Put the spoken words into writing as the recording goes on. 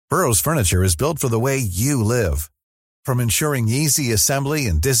Burrow's furniture is built for the way you live. From ensuring easy assembly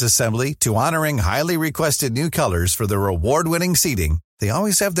and disassembly to honoring highly requested new colors for their award-winning seating, they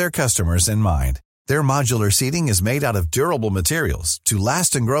always have their customers in mind. Their modular seating is made out of durable materials to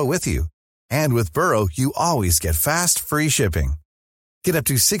last and grow with you. And with Burrow, you always get fast, free shipping. Get up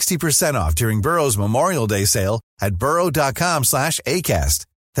to 60% off during Burrow's Memorial Day sale at burrow.com/ACAST.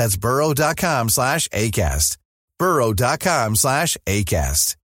 That's burrow.com/ACAST.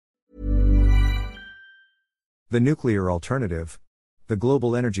 burrow.com/ACAST. The nuclear alternative. The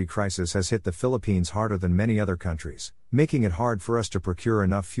global energy crisis has hit the Philippines harder than many other countries, making it hard for us to procure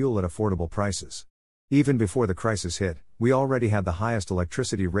enough fuel at affordable prices. Even before the crisis hit, we already had the highest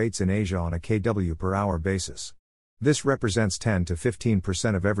electricity rates in Asia on a kW per hour basis. This represents 10 to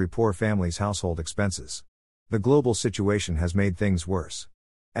 15% of every poor family's household expenses. The global situation has made things worse.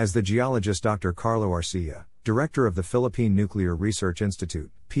 As the geologist Dr. Carlo Arcia, director of the Philippine Nuclear Research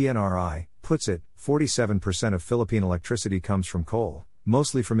Institute, PNRI, puts it, 47% of Philippine electricity comes from coal,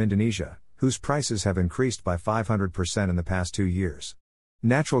 mostly from Indonesia, whose prices have increased by 500% in the past 2 years.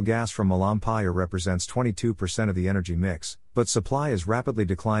 Natural gas from Malampaya represents 22% of the energy mix, but supply is rapidly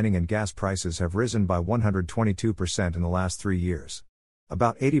declining and gas prices have risen by 122% in the last 3 years.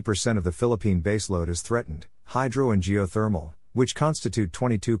 About 80% of the Philippine baseload is threatened. Hydro and geothermal, which constitute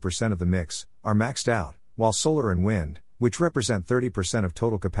 22% of the mix, are maxed out, while solar and wind, which represent 30% of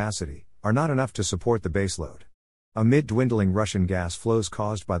total capacity, are not enough to support the baseload. Amid dwindling Russian gas flows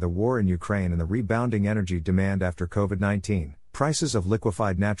caused by the war in Ukraine and the rebounding energy demand after COVID-19, prices of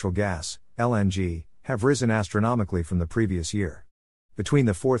liquefied natural gas, LNG, have risen astronomically from the previous year. Between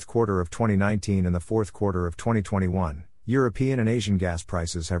the fourth quarter of 2019 and the fourth quarter of 2021, European and Asian gas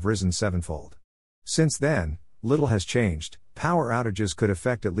prices have risen sevenfold. Since then, little has changed. Power outages could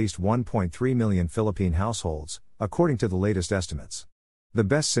affect at least 1.3 million Philippine households, according to the latest estimates. The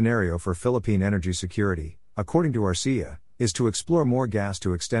best scenario for Philippine energy security, according to Arcia, is to explore more gas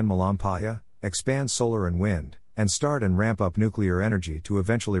to extend Malampaya, expand solar and wind, and start and ramp up nuclear energy to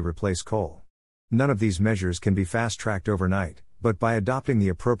eventually replace coal. None of these measures can be fast-tracked overnight, but by adopting the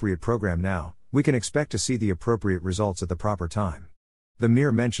appropriate program now, we can expect to see the appropriate results at the proper time. The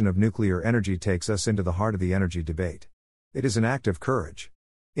mere mention of nuclear energy takes us into the heart of the energy debate. It is an act of courage.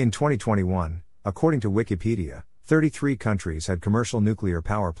 In 2021, according to Wikipedia, 33 countries had commercial nuclear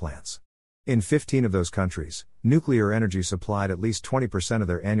power plants. In 15 of those countries, nuclear energy supplied at least 20% of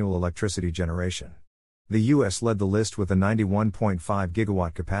their annual electricity generation. The US led the list with a 91.5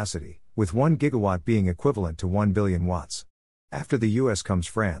 gigawatt capacity, with 1 gigawatt being equivalent to 1 billion watts. After the US comes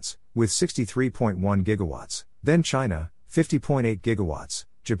France, with 63.1 gigawatts, then China, 50.8 gigawatts,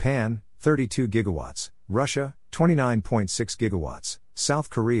 Japan, 32 gigawatts, Russia, 29.6 gigawatts, South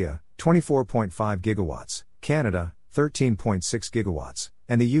Korea, 24.5 gigawatts, Canada, 13.6 gigawatts,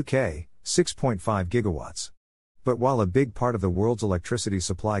 and the UK, 6.5 gigawatts. But while a big part of the world's electricity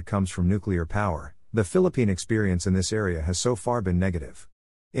supply comes from nuclear power, the Philippine experience in this area has so far been negative.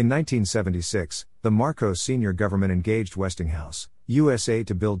 In 1976, the Marcos senior government engaged Westinghouse, USA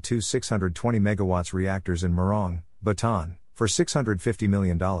to build two 620 megawatts reactors in Morong, Bataan, for $650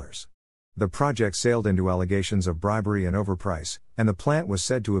 million. The project sailed into allegations of bribery and overprice, and the plant was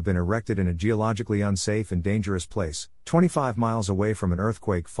said to have been erected in a geologically unsafe and dangerous place, 25 miles away from an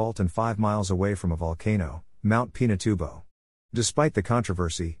earthquake fault and 5 miles away from a volcano, Mount Pinatubo. Despite the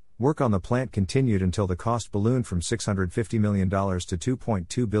controversy, work on the plant continued until the cost ballooned from $650 million to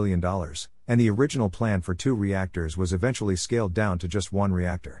 $2.2 billion, and the original plan for 2 reactors was eventually scaled down to just 1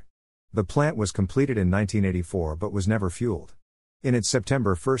 reactor. The plant was completed in 1984 but was never fueled. In its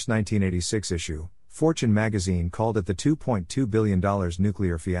September 1, 1986 issue, Fortune magazine called it the $2.2 billion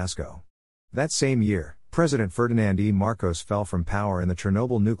nuclear fiasco. That same year, President Ferdinand E. Marcos fell from power in the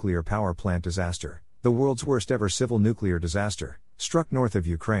Chernobyl nuclear power plant disaster, the world's worst ever civil nuclear disaster, struck north of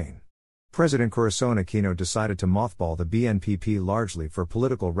Ukraine. President Corazon Aquino decided to mothball the BNPP largely for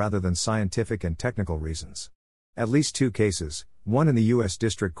political rather than scientific and technical reasons. At least 2 cases, one in the U.S.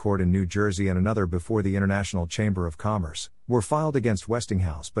 District Court in New Jersey and another before the International Chamber of Commerce, were filed against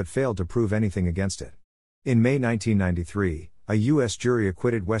Westinghouse but failed to prove anything against it. In May 1993, a U.S. jury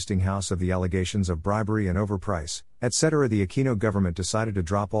acquitted Westinghouse of the allegations of bribery and overprice, etc. The Aquino government decided to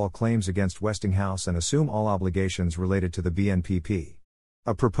drop all claims against Westinghouse and assume all obligations related to the BNPP.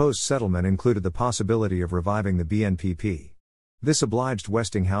 A proposed settlement included the possibility of reviving the BNPP. This obliged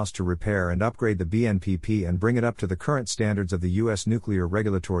Westinghouse to repair and upgrade the BNPP and bring it up to the current standards of the U.S. Nuclear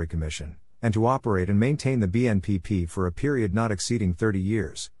Regulatory Commission, and to operate and maintain the BNPP for a period not exceeding 30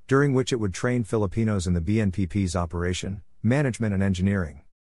 years, during which it would train Filipinos in the BNPP's operation, management and engineering.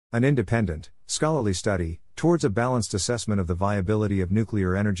 An independent, scholarly study, Towards a Balanced Assessment of the Viability of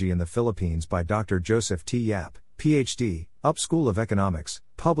Nuclear Energy in the Philippines by Dr. Joseph T. Yap, Ph.D., UP School of Economics,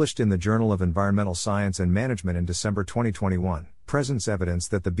 published in the Journal of Environmental Science and Management in December 2021, presents evidence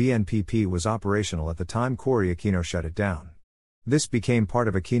that the BNPP was operational at the time Cory Aquino shut it down. This became part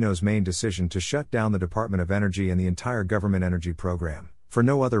of Aquino's main decision to shut down the Department of Energy and the entire government energy program, for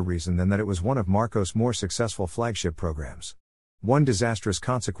no other reason than that it was one of Marcos' more successful flagship programs. One disastrous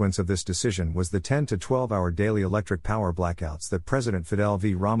consequence of this decision was the 10 to 12-hour daily electric power blackouts that President Fidel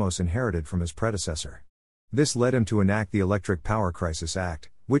V. Ramos inherited from his predecessor. This led him to enact the Electric Power Crisis Act,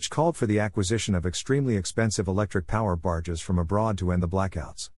 which called for the acquisition of extremely expensive electric power barges from abroad to end the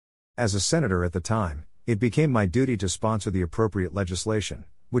blackouts. As a senator at the time, it became my duty to sponsor the appropriate legislation,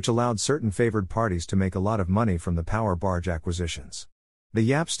 which allowed certain favored parties to make a lot of money from the power barge acquisitions. The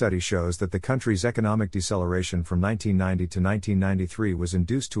YAP study shows that the country's economic deceleration from 1990 to 1993 was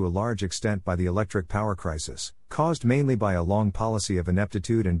induced to a large extent by the electric power crisis, caused mainly by a long policy of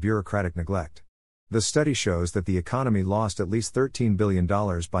ineptitude and bureaucratic neglect. The study shows that the economy lost at least $13 billion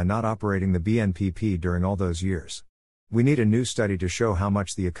by not operating the BNPP during all those years. We need a new study to show how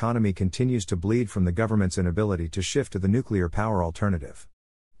much the economy continues to bleed from the government's inability to shift to the nuclear power alternative.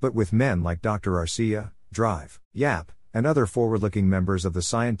 But with men like Dr. Arcia, Drive, Yap, and other forward-looking members of the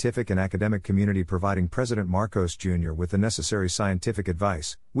scientific and academic community providing President Marcos Jr. with the necessary scientific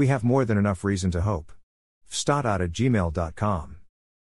advice, we have more than enough reason to hope. fstat@gmail.com